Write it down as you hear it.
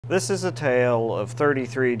This is a tale of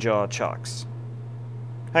 33 jaw chucks.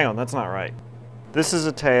 Hang on, that's not right. This is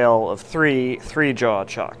a tale of three jaw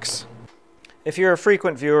chucks. If you're a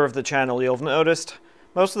frequent viewer of the channel, you'll have noticed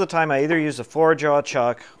most of the time I either use a 4-jaw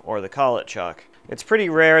chuck or the collet chuck. It's pretty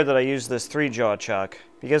rare that I use this 3-jaw chuck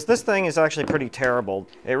because this thing is actually pretty terrible.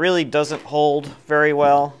 It really doesn't hold very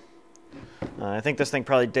well. I think this thing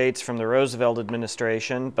probably dates from the Roosevelt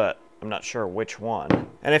administration, but I'm not sure which one.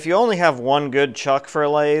 And if you only have one good chuck for a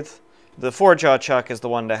lathe, the 4-jaw chuck is the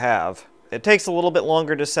one to have. It takes a little bit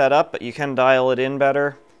longer to set up, but you can dial it in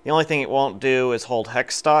better. The only thing it won't do is hold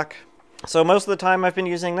hex stock. So most of the time I've been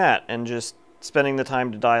using that and just spending the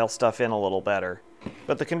time to dial stuff in a little better.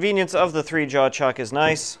 But the convenience of the 3-jaw chuck is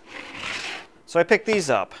nice, so I picked these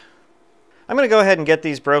up. I'm going to go ahead and get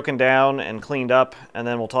these broken down and cleaned up, and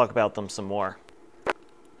then we'll talk about them some more.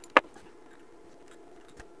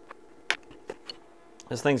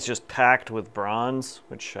 This thing's just packed with bronze,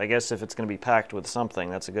 which I guess if it's going to be packed with something,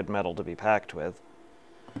 that's a good metal to be packed with.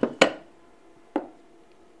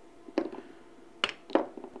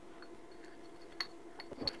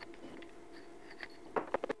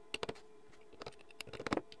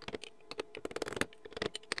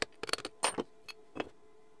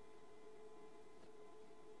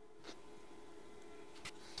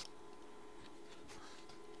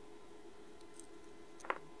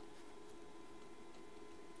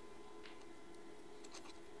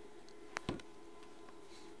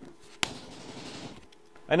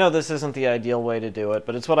 I know this isn't the ideal way to do it,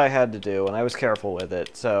 but it's what I had to do, and I was careful with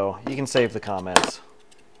it, so you can save the comments.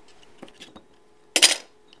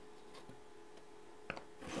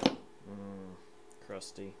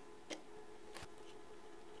 Crusty.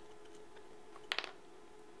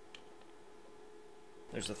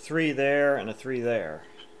 There's a 3 there and a 3 there.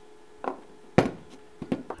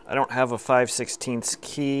 I don't have a 5/16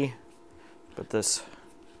 key, but this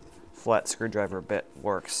flat screwdriver bit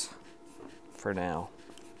works for now.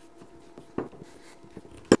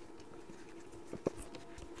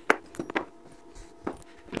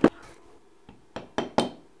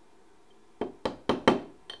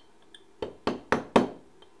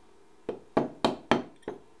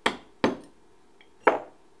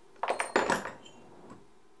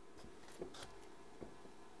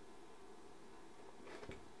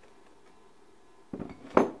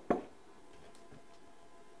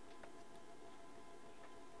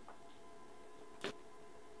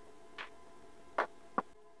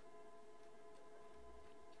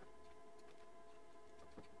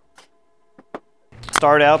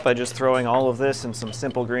 Start out by just throwing all of this in some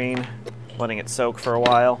simple green, letting it soak for a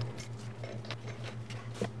while.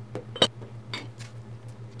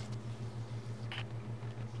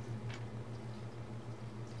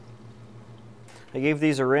 I gave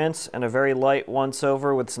these a rinse and a very light once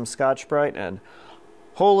over with some Scotch-Brite, and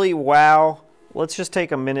holy wow, let's just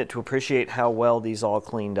take a minute to appreciate how well these all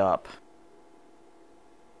cleaned up.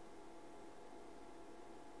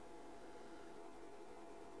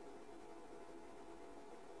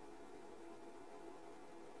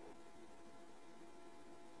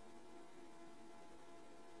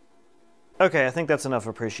 Okay, I think that's enough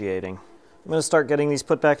appreciating. I'm going to start getting these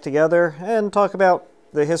put back together and talk about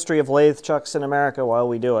the history of lathe chucks in America while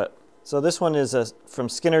we do it. So this one is from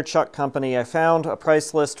Hardinge Chuck Company. I found a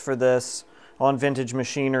price list for this on Vintage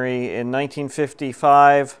Machinery in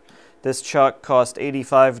 1955. This chuck cost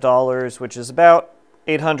 $85, which is about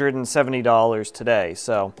 $870 today.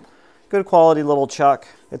 So good quality little chuck.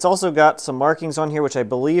 It's also got some markings on here, which I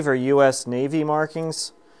believe are US Navy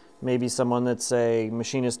markings. Maybe someone that's a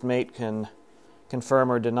machinist mate can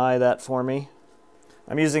confirm or deny that for me.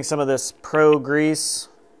 I'm using some of this pro grease.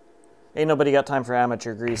 Ain't nobody got time for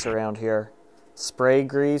amateur grease around here. Spray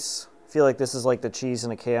grease. I feel like this is like the cheese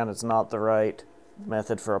in a can. It's not the right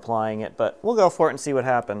method for applying it, but we'll go for it and see what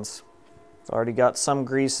happens. It's already got some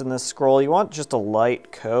grease in this scroll. You want just a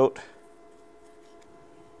light coat,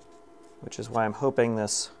 which is why I'm hoping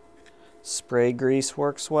this spray grease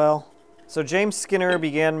works well. So James Skinner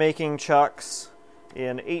began making chucks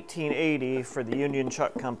in 1880 for the Union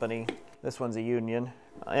Chuck Company. This one's a Union.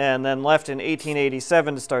 And then left in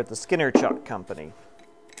 1887 to start the Skinner Chuck Company.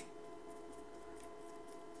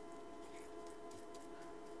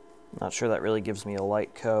 Not sure that really gives me a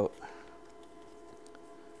light coat.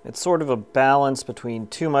 It's sort of a balance between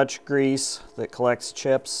too much grease that collects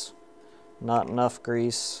chips, not enough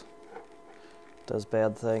grease, does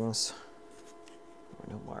bad things.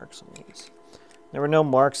 No marks on these. There were no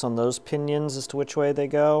marks on those pinions as to which way they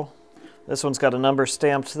go. This one's got a number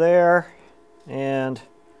stamped there and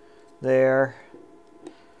there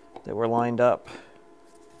that were lined up.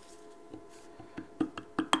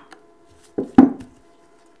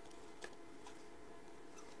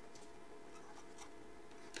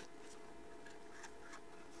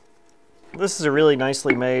 This is a really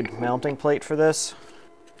nicely made mounting plate for this.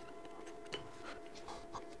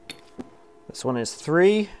 This one is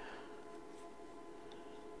 3,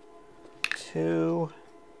 2,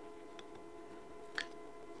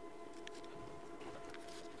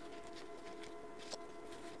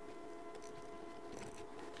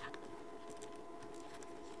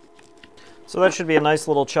 so that should be a nice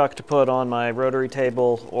little chuck to put on my rotary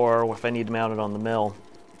table, or if I need to mount it on the mill.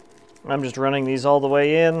 I'm just running these all the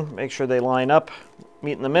way in, make sure they line up,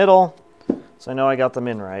 meet in the middle, so I know I got them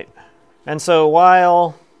in right. And so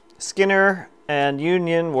while Skinner and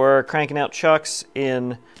Union were cranking out chucks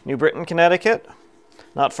in New Britain, Connecticut,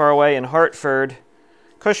 not far away in Hartford,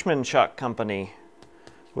 Cushman Chuck Company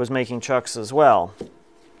was making chucks as well.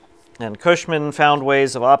 And Cushman found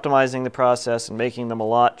ways of optimizing the process and making them a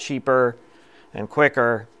lot cheaper and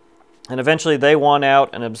quicker, and eventually they won out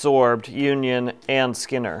and absorbed Union and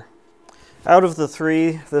Skinner. Out of the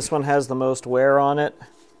 3, this one has the most wear on it.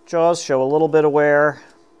 Jaws show a little bit of wear.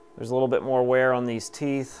 There's a little bit more wear on these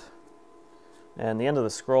teeth. And the end of the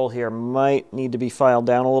scroll here might need to be filed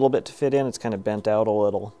down a little bit to fit in. It's kind of bent out a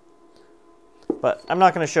little. But I'm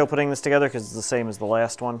not going to show putting this together because it's the same as the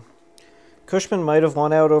last one. Cushman might have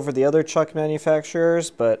won out over the other chuck manufacturers,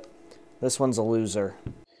 but this one's a loser.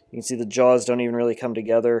 You can see the jaws don't even really come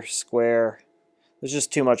together square. There's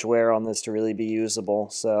just too much wear on this to really be usable,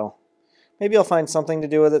 so maybe I'll find something to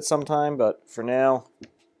do with it sometime, but for now.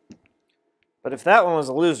 But if that one was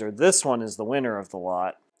a loser, this one is the winner of the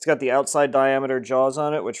lot. It's got the outside diameter jaws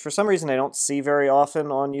on it, which for some reason I don't see very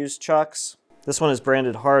often on used chucks. This one is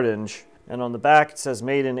branded Hardinge, and on the back it says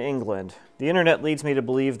Made in England. The internet leads me to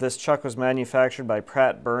believe this chuck was manufactured by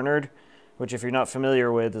Pratt Bernard, which if you're not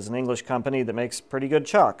familiar with is an English company that makes pretty good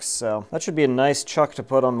chucks. So that should be a nice chuck to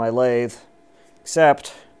put on my lathe,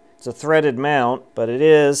 except it's a threaded mount, but it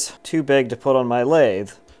is too big to put on my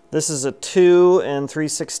lathe. This is a 2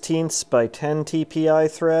 3/16 by 10 TPI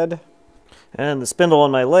thread, and the spindle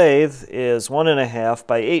on my lathe is 1.5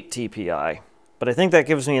 by 8 TPI. But I think that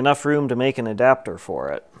gives me enough room to make an adapter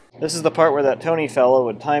for it. This is the part where that Tony fellow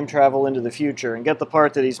would time travel into the future and get the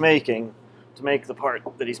part that he's making to make the part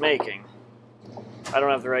that he's making. I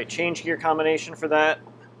don't have the right change gear combination for that,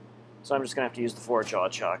 so I'm just going to have to use the 4-jaw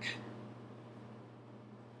chuck.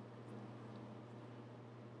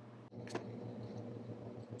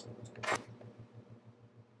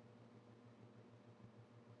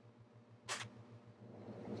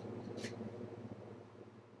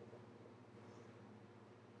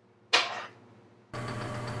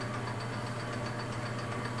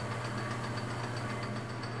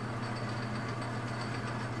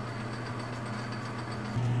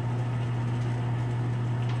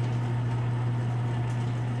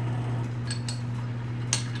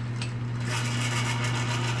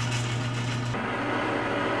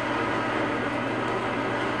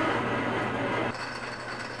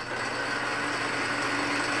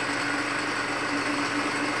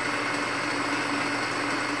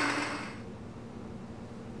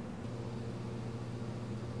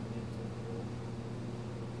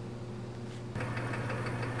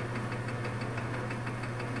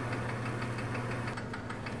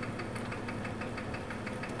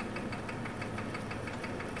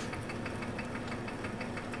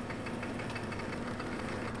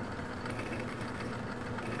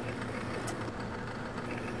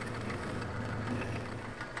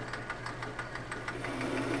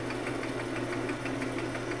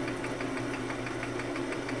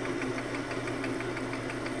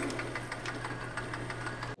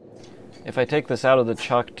 If I take this out of the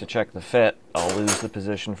chuck to check the fit, I'll lose the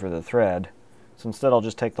position for the thread. So instead I'll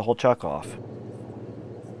just take the whole chuck off.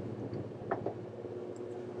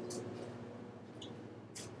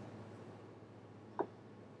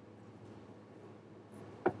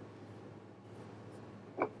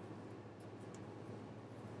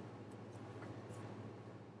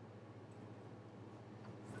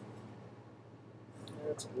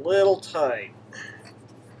 It's a little tight.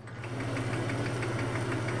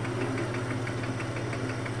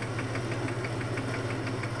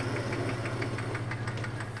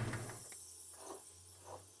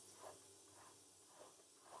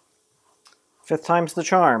 Fifth time's the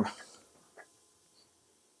charm.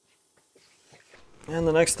 And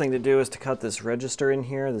the next thing to do is to cut this register in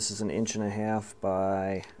here. This is 1.5 inches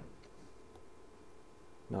by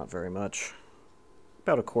not very much.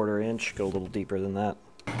 About 1/4 inch, go a little deeper than that.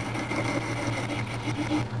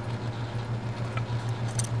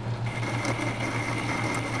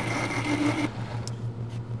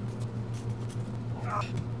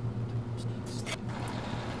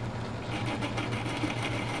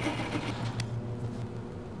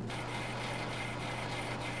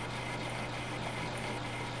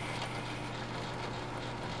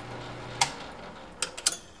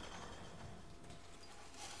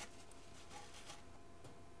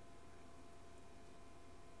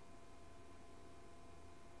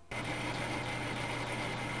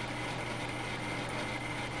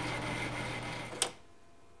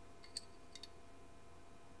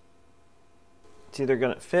 It's either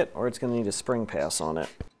going to fit or it's going to need a spring pass on it.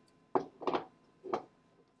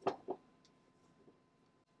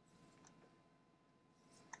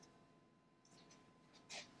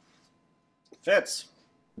 Fits.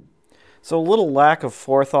 So a little lack of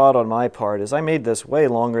forethought on my part is I made this way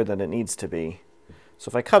longer than it needs to be. So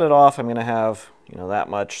if I cut it off, I'm going to have, that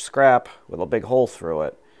much scrap with a big hole through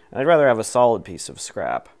it. And I'd rather have a solid piece of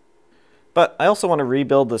scrap. But I also want to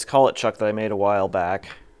rebuild this collet chuck that I made a while back.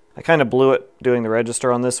 I kind of blew it doing the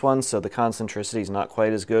register on this one, so the concentricity is not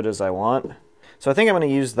quite as good as I want. So I think I'm going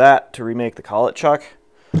to use that to remake the collet chuck.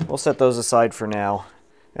 We'll set those aside for now.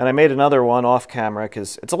 And I made another one off camera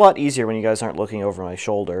because it's a lot easier when you guys aren't looking over my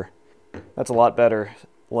shoulder. That's a lot better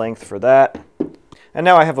length for that. And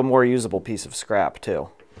now I have a more usable piece of scrap too.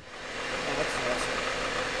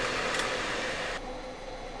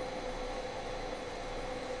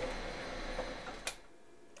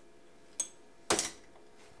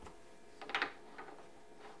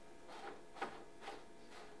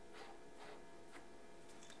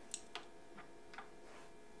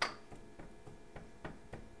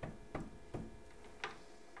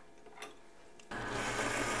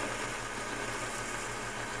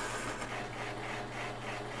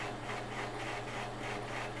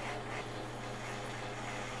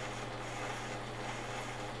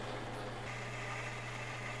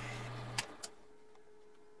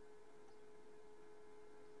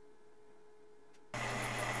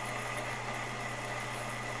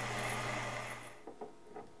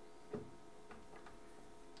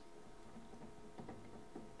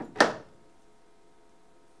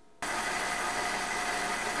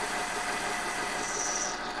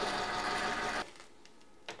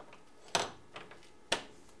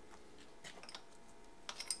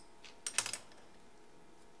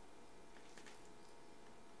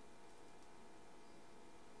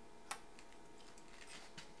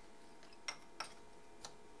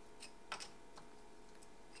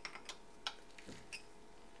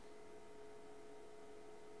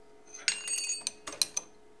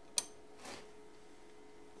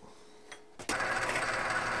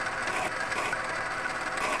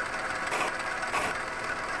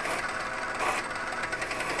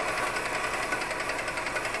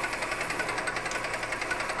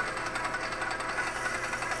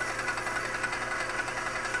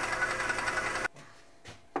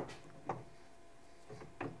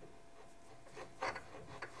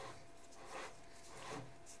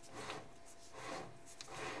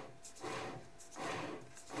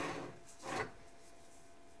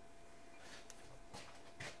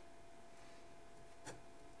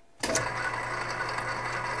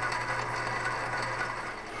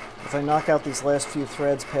 If I knock out these last few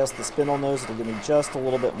threads past the spindle nose, it'll give me just a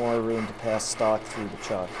little bit more room to pass stock through the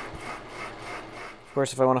chuck. Of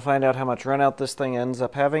course, if I want to find out how much runout this thing ends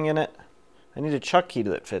up having in it, I need a chuck key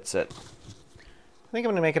that fits it. I think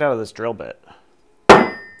I'm going to make it out of this drill bit.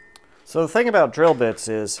 So the thing about drill bits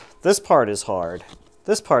is, this part is hard.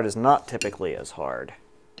 This part is not typically as hard.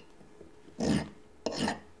 So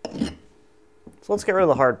let's get rid of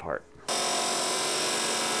the hard part.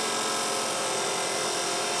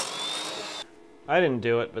 I didn't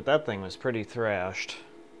do it, but that thing was pretty thrashed.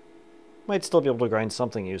 Might still be able to grind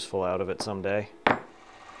something useful out of it someday.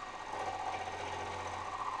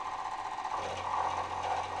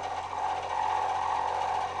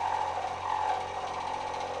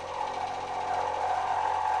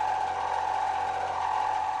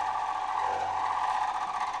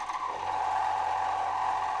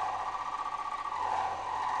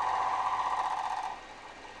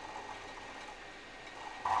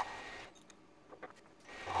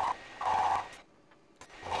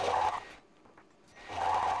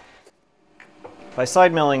 By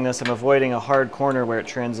side milling this, I'm avoiding a hard corner where it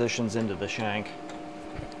transitions into the shank.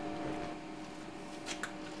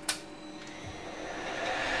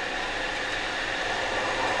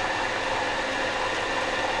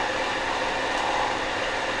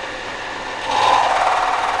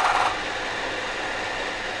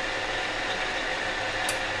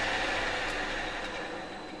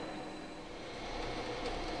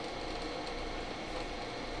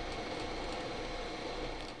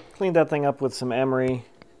 Cleaned that thing up with some emery,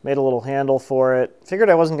 made a little handle for it.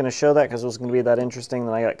 Figured I wasn't going to show that because it was going to be that interesting,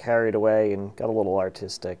 then I got carried away and got a little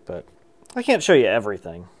artistic, but I can't show you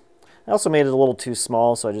everything. I also made it a little too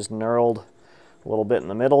small, so I just knurled a little bit in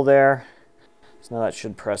the middle there. So now that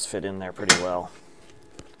should press fit in there pretty well.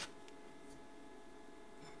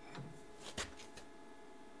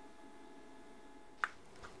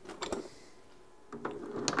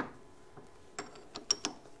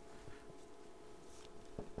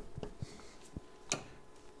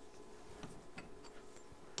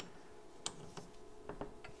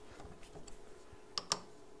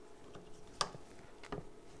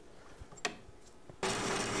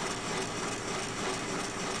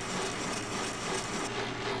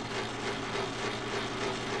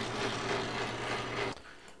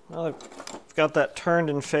 I've got that turned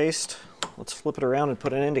and faced. Let's flip it around and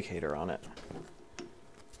put an indicator on it.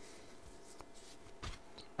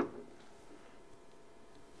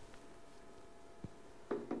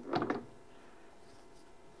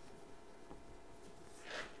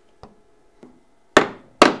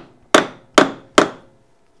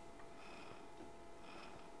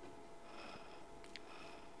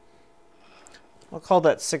 I'll call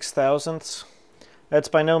that 6/1000. That's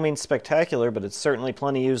by no means spectacular, but it's certainly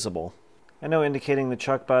plenty usable. I know indicating the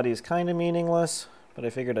chuck body is kind of meaningless, but I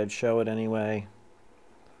figured I'd show it anyway.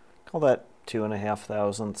 Call that 2.5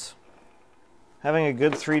 thousandths. Having a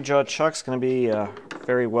good 3-jaw chuck's going to be a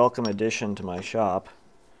very welcome addition to my shop.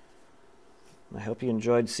 I hope you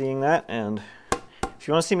enjoyed seeing that, and if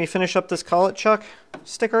you want to see me finish up this collet chuck,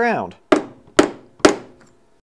 stick around.